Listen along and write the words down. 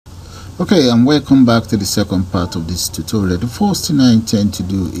Okay, and welcome back to the second part of this tutorial. The first thing I intend to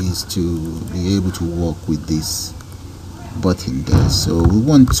do is to be able to work with this button there. So we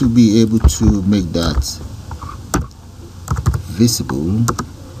want to be able to make that visible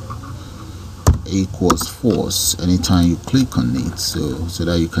equals false anytime you click on it, so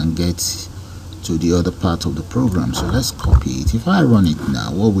that you can get to the other part of the program. So let's copy it. If I run it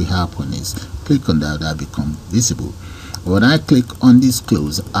now, what will happen is click on that become visible. When I click on this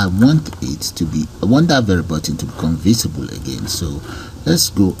close, I want that very button to become visible again. So let's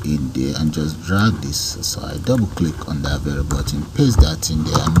go in there and just drag this aside, double click on that very button, paste that in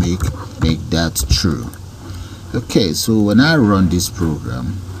there and make that true. Okay, so when I run this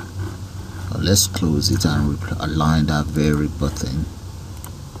program, let's close it and align that very button.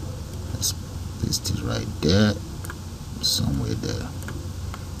 Let's paste it right there, somewhere there.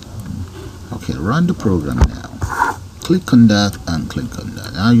 Okay, run the program now. Click on that and click on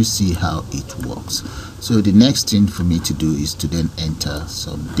that. Now you see how it works. So the next thing for me to do is to then enter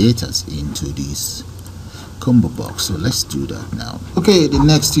some data into this combo box. So let's do that now. Okay, the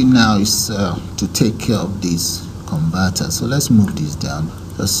next thing now is to take care of this converter. So let's move this down.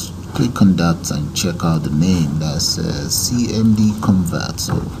 Just click on that and check out the name. That's CMD convert.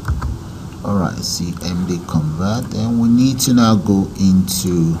 So alright, CMD convert. Then we need to now go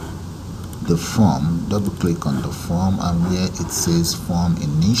into the form, double click on the form, and where it says form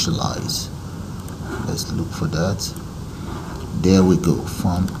initialize, let's look for that. There we go,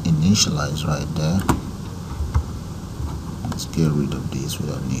 form initialize right there. Let's get rid of this, we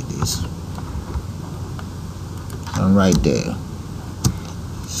don't need this. And right there,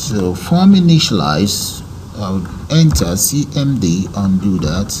 so form initialize, I'll enter CMD, undo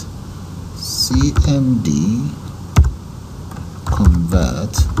that, CMD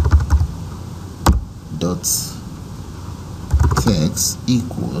convert dot text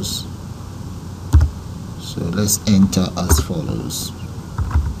equals, so let's enter as follows.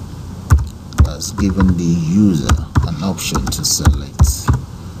 That's given the user an option to select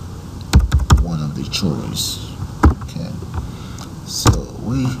one of the choice. Okay, so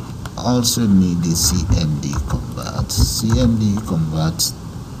we also need the CMD convert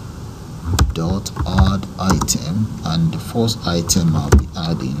dot add item, and the first item I'll be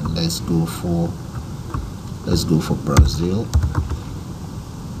adding, let's go for Brazil.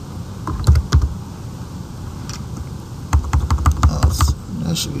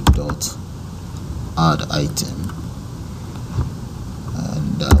 That should be dot add item,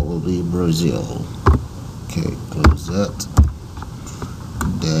 and that will be Brazil. Okay, close that.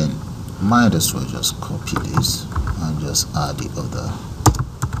 Then might as well just copy this and just add the other.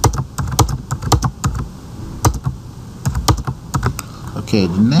 Okay,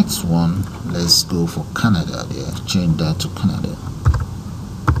 the next one, let's go for Canada there, change that to Canada.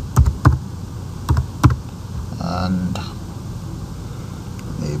 And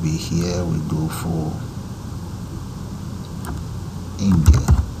maybe here we go for India.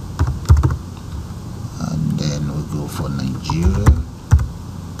 And then we go for Nigeria.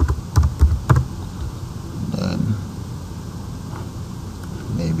 Then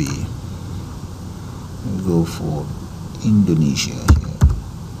maybe we go for Indonesia here.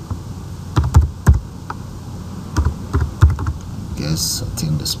 I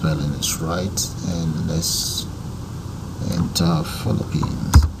think the spelling is right, and let's enter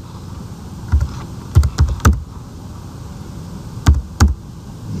Philippines.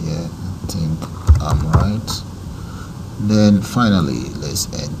 Yeah, I think I'm right. Then finally let's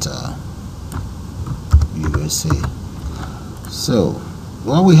enter USA. So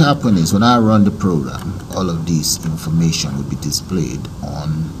what will happen is when I run the program, all of this information will be displayed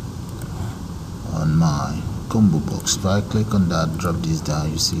on my combo box. If I click on that, drop this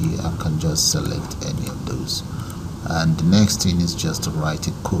down, you see I can just select any of those, and the next thing is just to write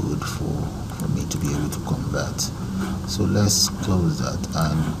a code for me to be able to convert. So let's close that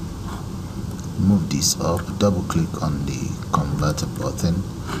and move this up, double click on the converter button.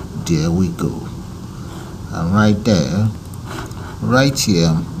 There we go, and right there, right here,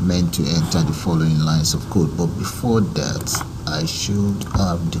 I'm meant to enter the following lines of code, but before that I should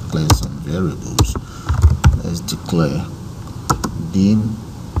have declared some variables. Let's declare dim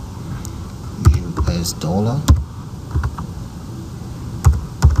US dollar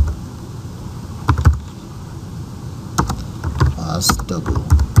as double.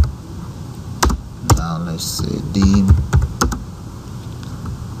 Now let's say dim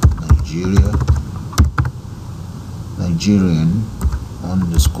Nigerian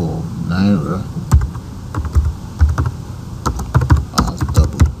underscore Naira as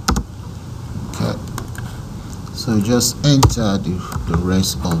double. Okay, So just enter the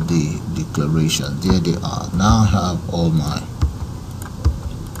rest of the declaration. There they are. Now I have all my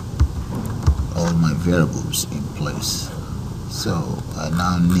variables in place. So I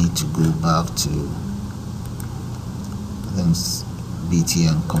now need to go back to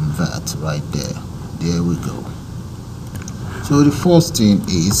BTN convert right there. There we go. So the first thing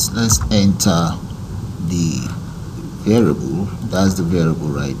is, let's enter the variable. That's the variable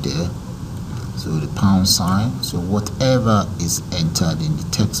right there. So the pound sign. So whatever is entered in the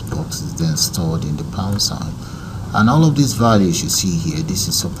text box is then stored in the pound sign. And all of these values you see here, this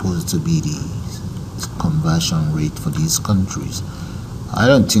is supposed to be the conversion rate for these countries. I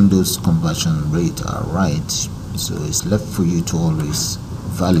don't think those conversion rates are right. So it's left for you to always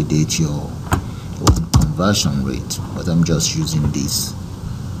validate your own conversion rate. But I'm just using this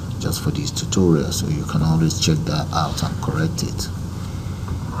just for this tutorial, so you can always check that out and correct it.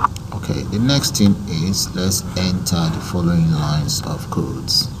 Okay, the next thing is, let's enter the following lines of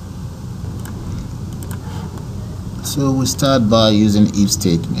codes. So we start by using if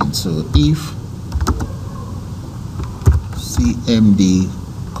statement. So if cmd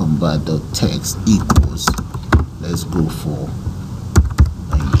convert.text equals, let's go for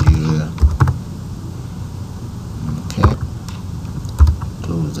Nigeria. Okay,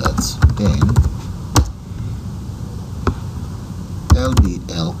 close that. Then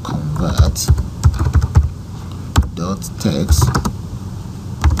lbl convert dot text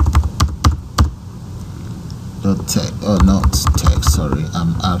not text, sorry,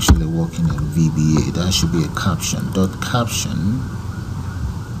 I'm actually working in VBA. That should be a caption. Dot caption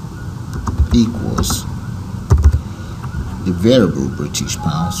equals the variable British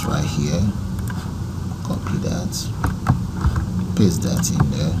pounds right here. Copy that, paste that in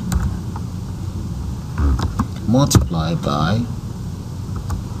there, multiply by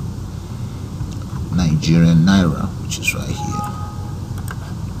Nigerian naira, which is right here.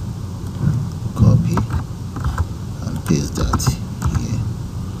 Copy and paste that here,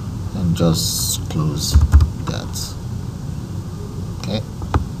 and just close that. Okay.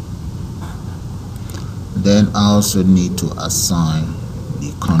 Then I also need to assign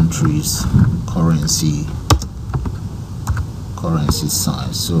the country's currency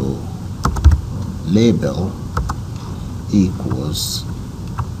sign. So label equals,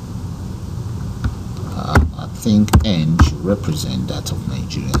 I think N should represent that of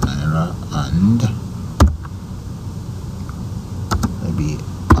Nigerian naira, and maybe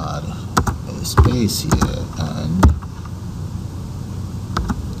add a space here, and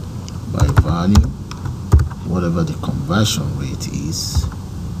by value, whatever the conversion rate is.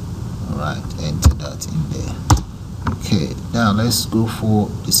 Alright, enter that in there. Okay, now let's go for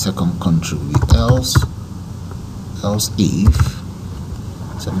the second country with else if.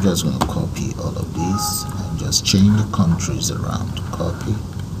 So I'm just going to copy all of these and just change the countries around. Copy.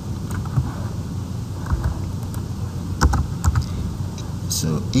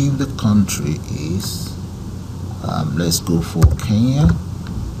 So if the country is, let's go for Kenya.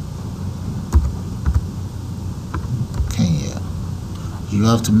 You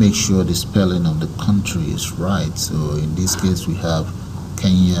have to make sure the spelling of the country is right. So in this case we have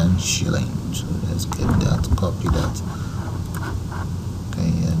Kenyan shilling. So let's get that, copy that.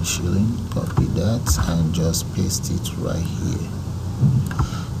 Kenyan shilling, copy that, and just paste it right here.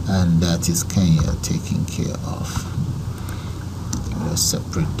 And that is Kenya taken care of. Let's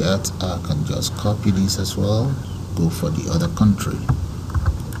separate that. I can just copy this as well, go for the other country.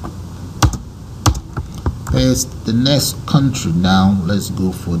 Paste the next country. Now let's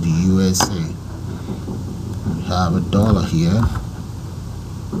go for the USA. We have $1 here.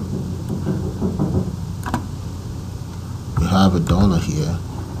 We have $1 here.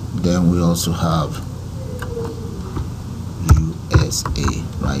 Then we also have USA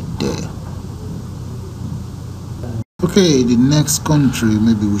right there. Okay, the next country,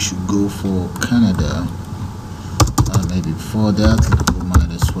 maybe we should go for Canada. Maybe before that, we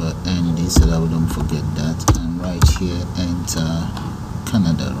might as well end this so that we don't forget that. And right here, enter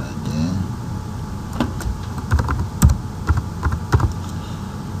Canada right there.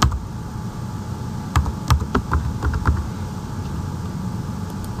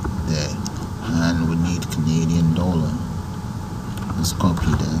 There. And we need Canadian dollar. Let's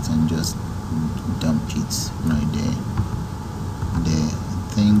copy that and just dump it right there. There.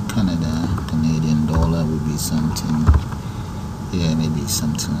 I think Canadian dollar will be something, yeah, maybe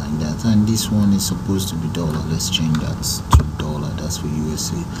something like that. And this one is supposed to be dollar. Let's change that to dollar. That's for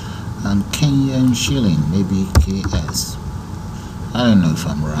USA. And Kenyan shilling, maybe KS. I don't know if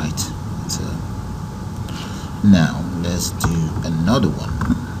I'm right. So now let's do another one.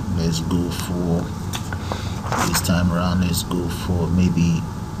 Let's go for This time around, let's go for maybe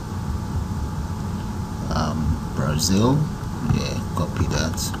Brazil. Yeah, copy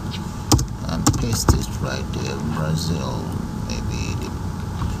that and paste it right there. Brazil, maybe the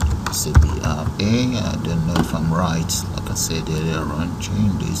VBA. I don't know if I'm right. Like I said earlier on,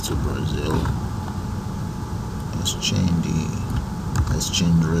 change this to Brazil. Let's change the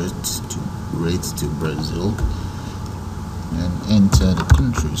exchange rate to Brazil and enter the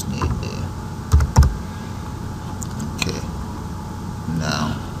country's name there. Okay,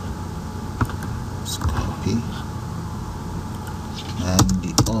 now let's copy, and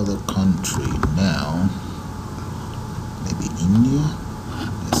the other country now, maybe India.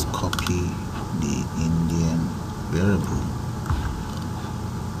 Let's copy the Indian variable,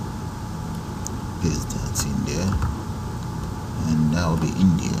 paste that in there, and that will be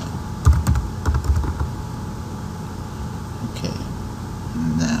India. Okay,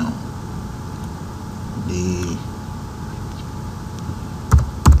 now the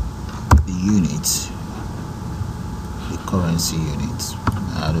units, the currency units,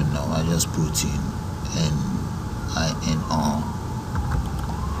 I don't know, I just put in INR.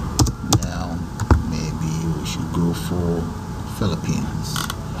 Now maybe we should go for Philippines.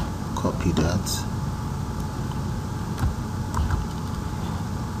 Copy that,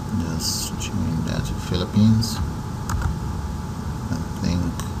 just change that to Philippines. I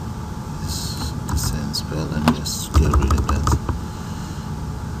think it's the same spelling, just get rid of that.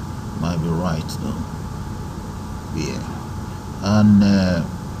 Might be right though. Yeah, and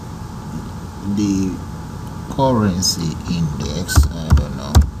the currency index, I don't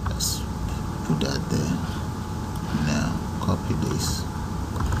know, let's put that there. Now copy this.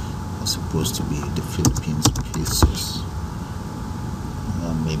 It's supposed to be the Philippines pesos.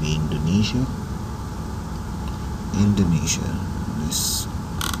 Maybe Indonesia. Let's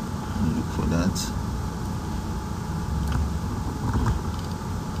look for that.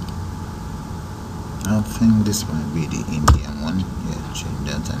 I think this might be the Indian one. Yeah, change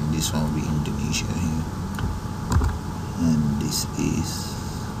that, and this one will be Indonesia here, and this is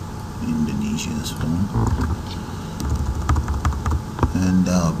Indonesia as well, and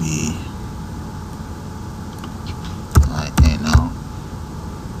that'll be INR.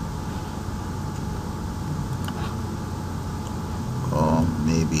 Or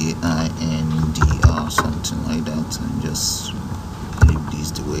maybe INDR, something like that, and just leave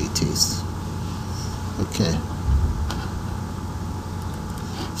this the way it is. Okay,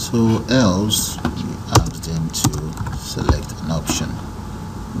 so else we ask them to select an option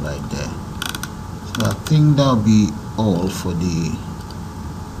right there. So I think that'll be all for the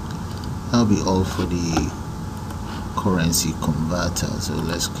currency converter. So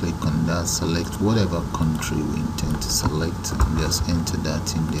let's click on that, select whatever country we intend to select, and just enter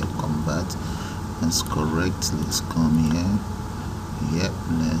that in there, convert. That's correct. Let's come here. Yep,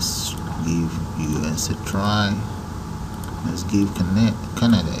 let's give US a try. Let's give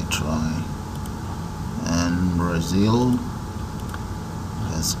Canada a try, and Brazil,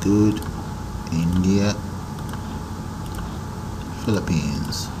 that's good. India,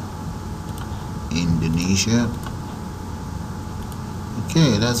 Philippines, Indonesia.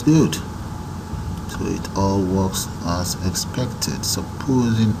 Okay, that's good. So it all works as expected.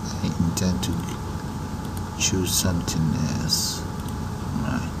 Supposing I intend to choose something else,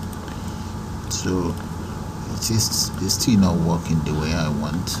 right? So it's still not working the way I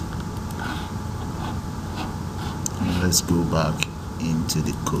want. And let's go back into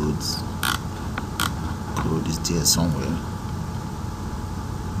the codes. Code is there somewhere,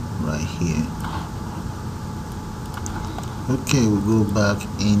 right here. Okay, we go back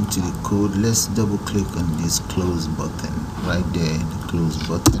into the code. Let's double click on this close button right there. The close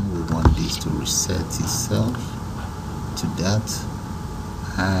button, we want this to reset itself to that,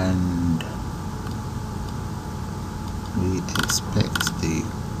 and we expect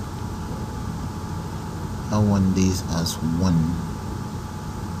I want this as 1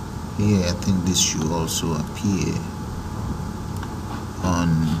 here. I think this should also appear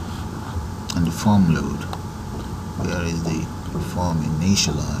on the form load. Where is the form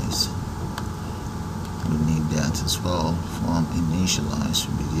initialize? We need that as well. Form initialize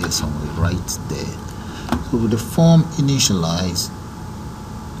should be there somewhere right there. So with the form initialize,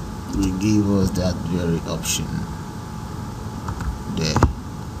 will give us that very option there.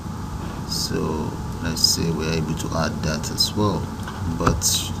 So let's say we're able to add that as well, but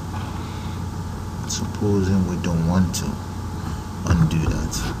supposing we don't want to undo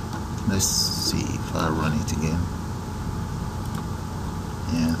that, let's see if I run it again.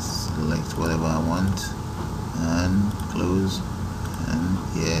 Yes, select whatever I want and close and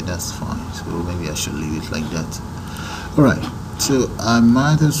yeah, that's fine. So maybe I should leave it like that. All right, so I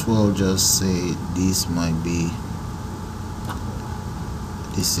might as well just say this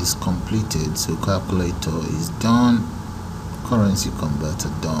is completed. So calculator is done, currency converter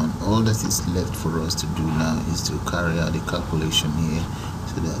done. All that is left for us to do now is to carry out the calculation here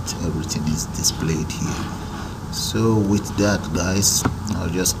so that everything is displayed here. So with that, guys, I'll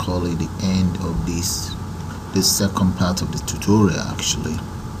just call it the end of this second part of the tutorial actually.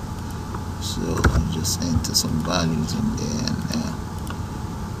 So I'll just enter some values in there, and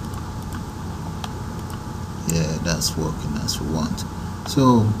yeah, that's working as we want.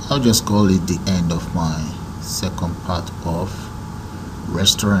 So I'll just call it the end of my second part of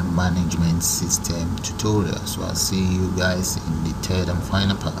restaurant management system tutorial. So I'll see you guys in the third and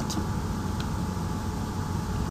final part.